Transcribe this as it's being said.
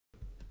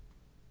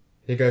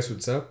Hey guys,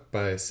 what's up?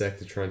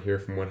 Sectatron here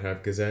from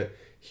OneHive Gazette,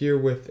 here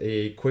with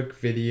a quick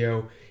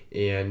video,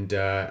 and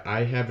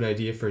I have an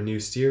idea for a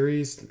new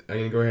series. I'm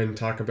going to go ahead and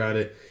talk about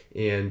it,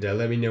 and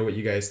let me know what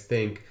you guys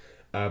think.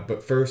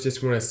 But first,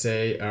 just want to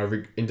say,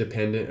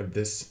 independent of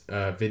this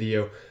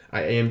video,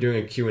 I am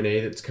doing a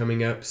Q&A that's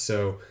coming up,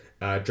 so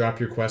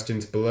drop your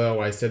questions below.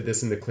 I said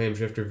this in the Clam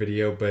Drifter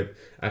video, but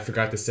I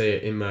forgot to say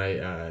it in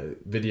my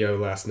video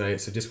last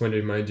night, so just wanted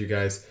to remind you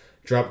guys,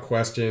 drop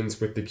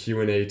questions with the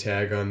Q&A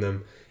tag on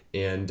them,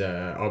 and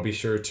I'll be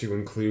sure to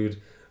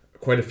include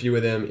quite a few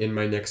of them in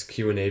my next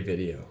Q&A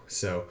video.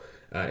 So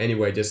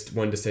anyway, just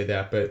wanted to say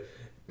that. But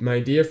my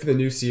idea for the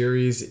new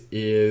series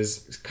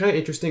is kind of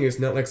interesting. It's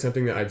not like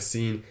something that I've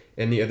seen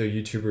any other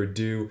YouTuber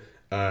do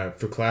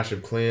for Clash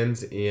of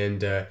Clans,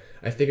 and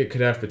I think it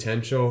could have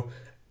potential.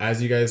 As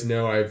you guys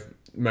know,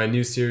 my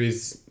new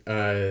series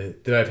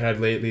that I've had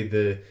lately,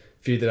 the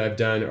few that I've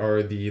done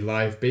are the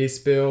live base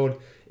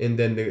build, and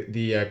then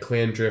the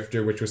Clan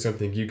Drifter, which was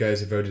something you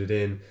guys voted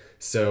in.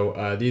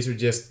 So these are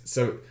just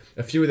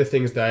a few of the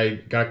things that I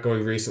got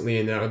going recently,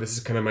 and now this is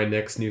kind of my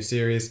next new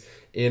series.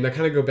 And I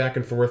kind of go back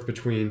and forth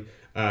between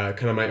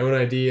kind of my own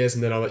ideas,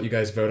 and then I'll let you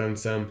guys vote on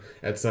some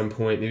at some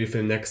point, maybe for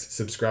the next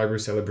subscriber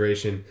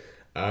celebration.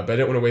 But I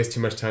don't want to waste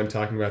too much time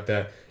talking about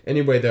that.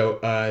 Anyway, though,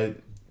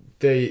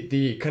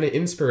 the kind of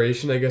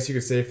inspiration, I guess you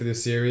could say, for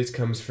this series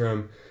comes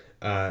from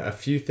a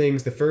few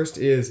things. The first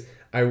is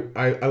I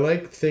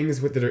like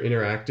things that are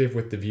interactive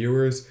with the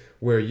viewers,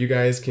 where you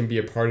guys can be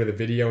a part of the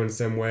video in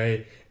some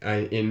way.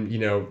 In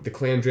the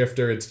Clan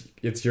Drifter,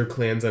 it's your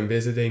clans I'm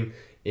visiting,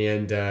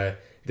 and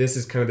this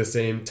is kind of the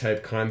same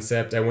type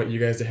concept. I want you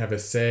guys to have a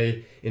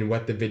say in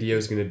what the video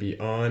is going to be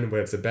on,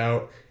 what it's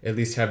about. At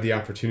least have the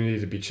opportunity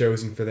to be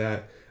chosen for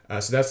that.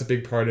 So that's a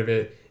big part of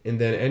it.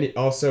 And then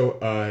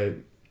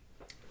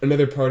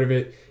another part of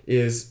it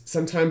is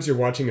sometimes you're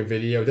watching a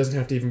video. It doesn't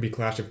have to even be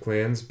Clash of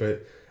Clans,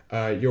 but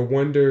you'll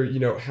wonder,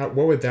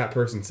 what would that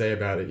person say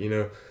about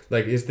it?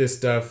 Like, is this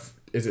stuff,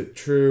 is it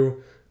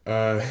true?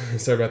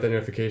 Sorry about that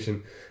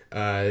notification.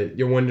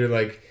 You'll wonder,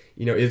 like,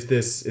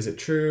 is it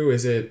true?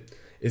 Is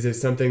it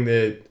something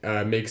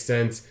that makes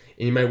sense?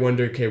 And you might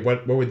wonder, okay,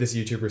 what would this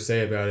YouTuber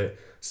say about it?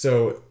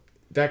 So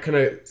that kind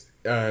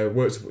of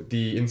was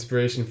the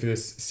inspiration for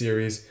this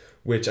series,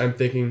 which I'm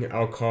thinking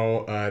I'll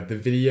call the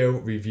Video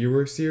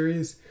Reviewer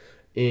Series.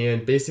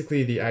 And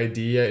basically the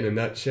idea in a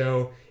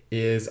nutshell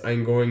is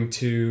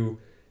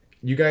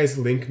you guys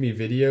link me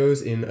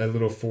videos in a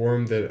little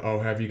form that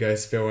I'll have you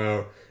guys fill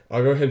out.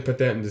 I'll go ahead and put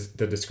that in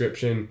the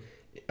description,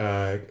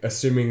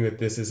 assuming that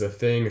this is a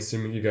thing,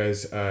 assuming you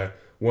guys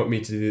want me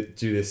to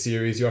do this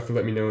series. You'll have to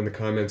let me know in the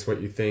comments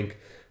what you think.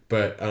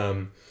 But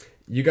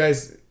you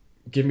guys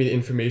give me the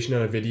information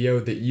on a video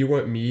that you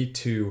want me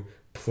to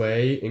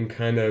play and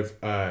kind of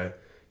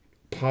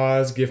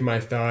pause, give my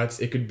thoughts.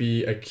 It could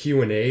be a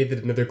Q&A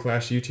that another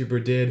Clash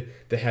YouTuber did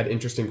that had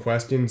interesting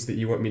questions that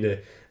you want me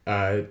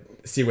to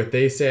see what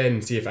they said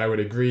and see if I would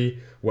agree,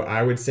 what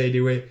I would say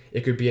to it.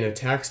 It could be an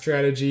attack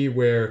strategy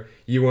where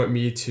you want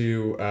me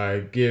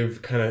to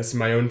give kind of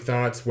my own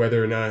thoughts,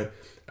 whether or not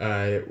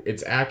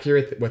it's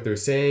accurate what they're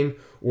saying,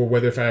 or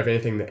whether if I have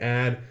anything to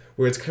add,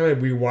 where it's kind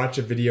of we watch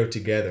a video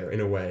together in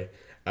a way.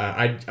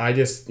 I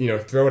just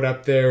throw it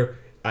up there.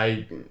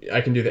 I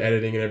can do the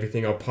editing and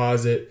everything. I'll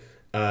pause it,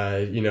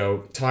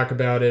 talk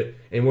about it,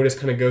 and we'll just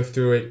kind of go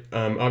through it.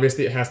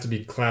 Obviously, it has to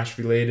be Clash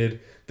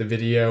related, the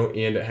video,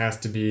 and it has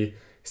to be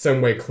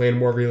some way Clan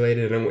War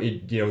related. I don't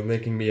want you,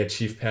 linking me a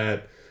Chief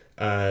Pat,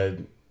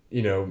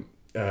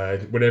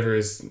 whatever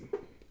his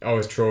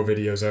always troll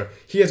videos are.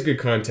 He has good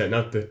content,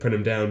 not to put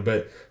him down,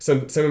 but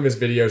some of his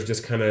videos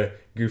just kind of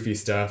goofy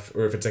stuff,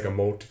 or if it's like a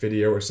molt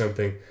video or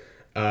something.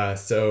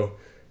 So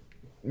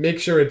make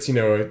sure it's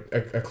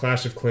a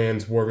Clash of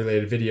Clans war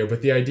related video,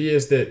 but the idea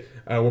is that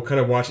we'll kind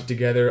of watch it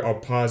together. I'll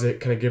pause it,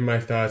 kind of give my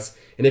thoughts,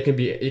 and it can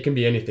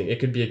be anything. It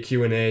could be a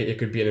Q&A, it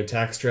could be an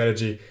attack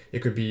strategy, it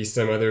could be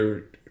some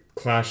other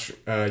Clash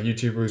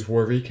YouTubers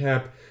war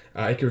recap.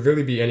 It could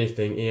really be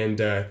anything, and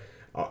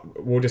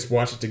we'll just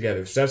watch it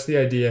together. So that's the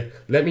idea.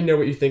 Let me know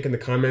what you think in the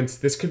comments.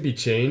 This could be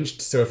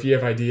changed, so if you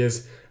have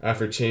ideas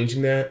for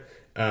changing that,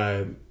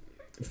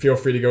 feel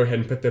free to go ahead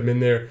and put them in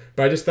there.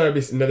 But I just thought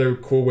it'd be another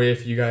cool way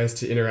for you guys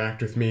to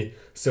interact with me.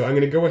 So I'm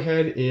going to go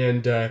ahead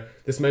and,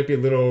 this might be a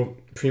little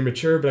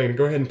premature, but I'm going to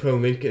go ahead and put a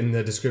link in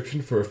the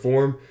description for a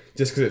form,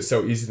 just because it's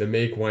so easy to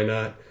make. Why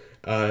not?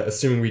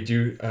 Assuming we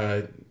do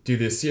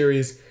this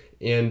series.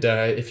 And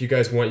if you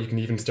guys want, you can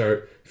even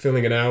start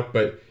filling it out,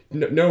 but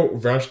no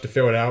rush to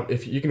fill it out.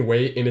 If you can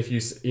wait, and if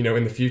you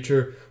in the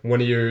future,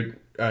 one of your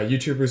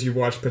YouTubers you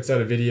watch puts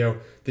out a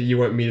video that you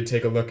want me to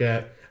take a look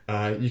at,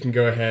 you can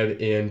go ahead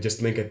and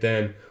just link it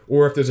then.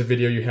 Or if there's a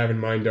video you have in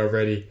mind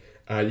already,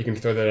 you can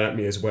throw that at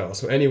me as well.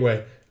 So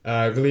anyway,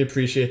 I really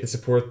appreciate the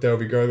support though,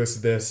 regardless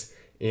of this.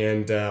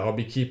 And I'll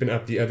be keeping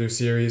up the other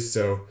series.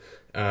 So,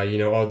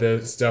 all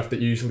the stuff that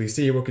you usually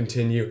see will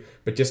continue.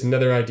 But just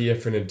another idea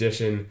for an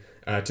addition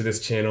to this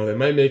channel that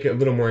might make it a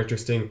little more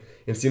interesting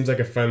and seems like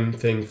a fun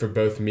thing for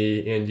both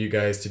me and you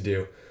guys to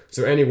do.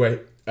 So anyway,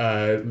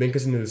 link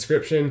is in the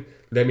description.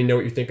 Let me know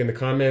what you think in the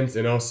comments,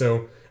 and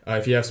also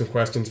if you have some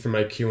questions for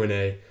my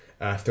Q&A,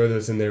 throw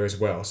those in there as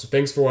well. So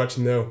thanks for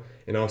watching though,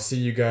 and I'll see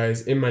you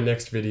guys in my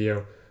next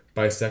video.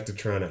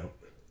 Bisectatron out.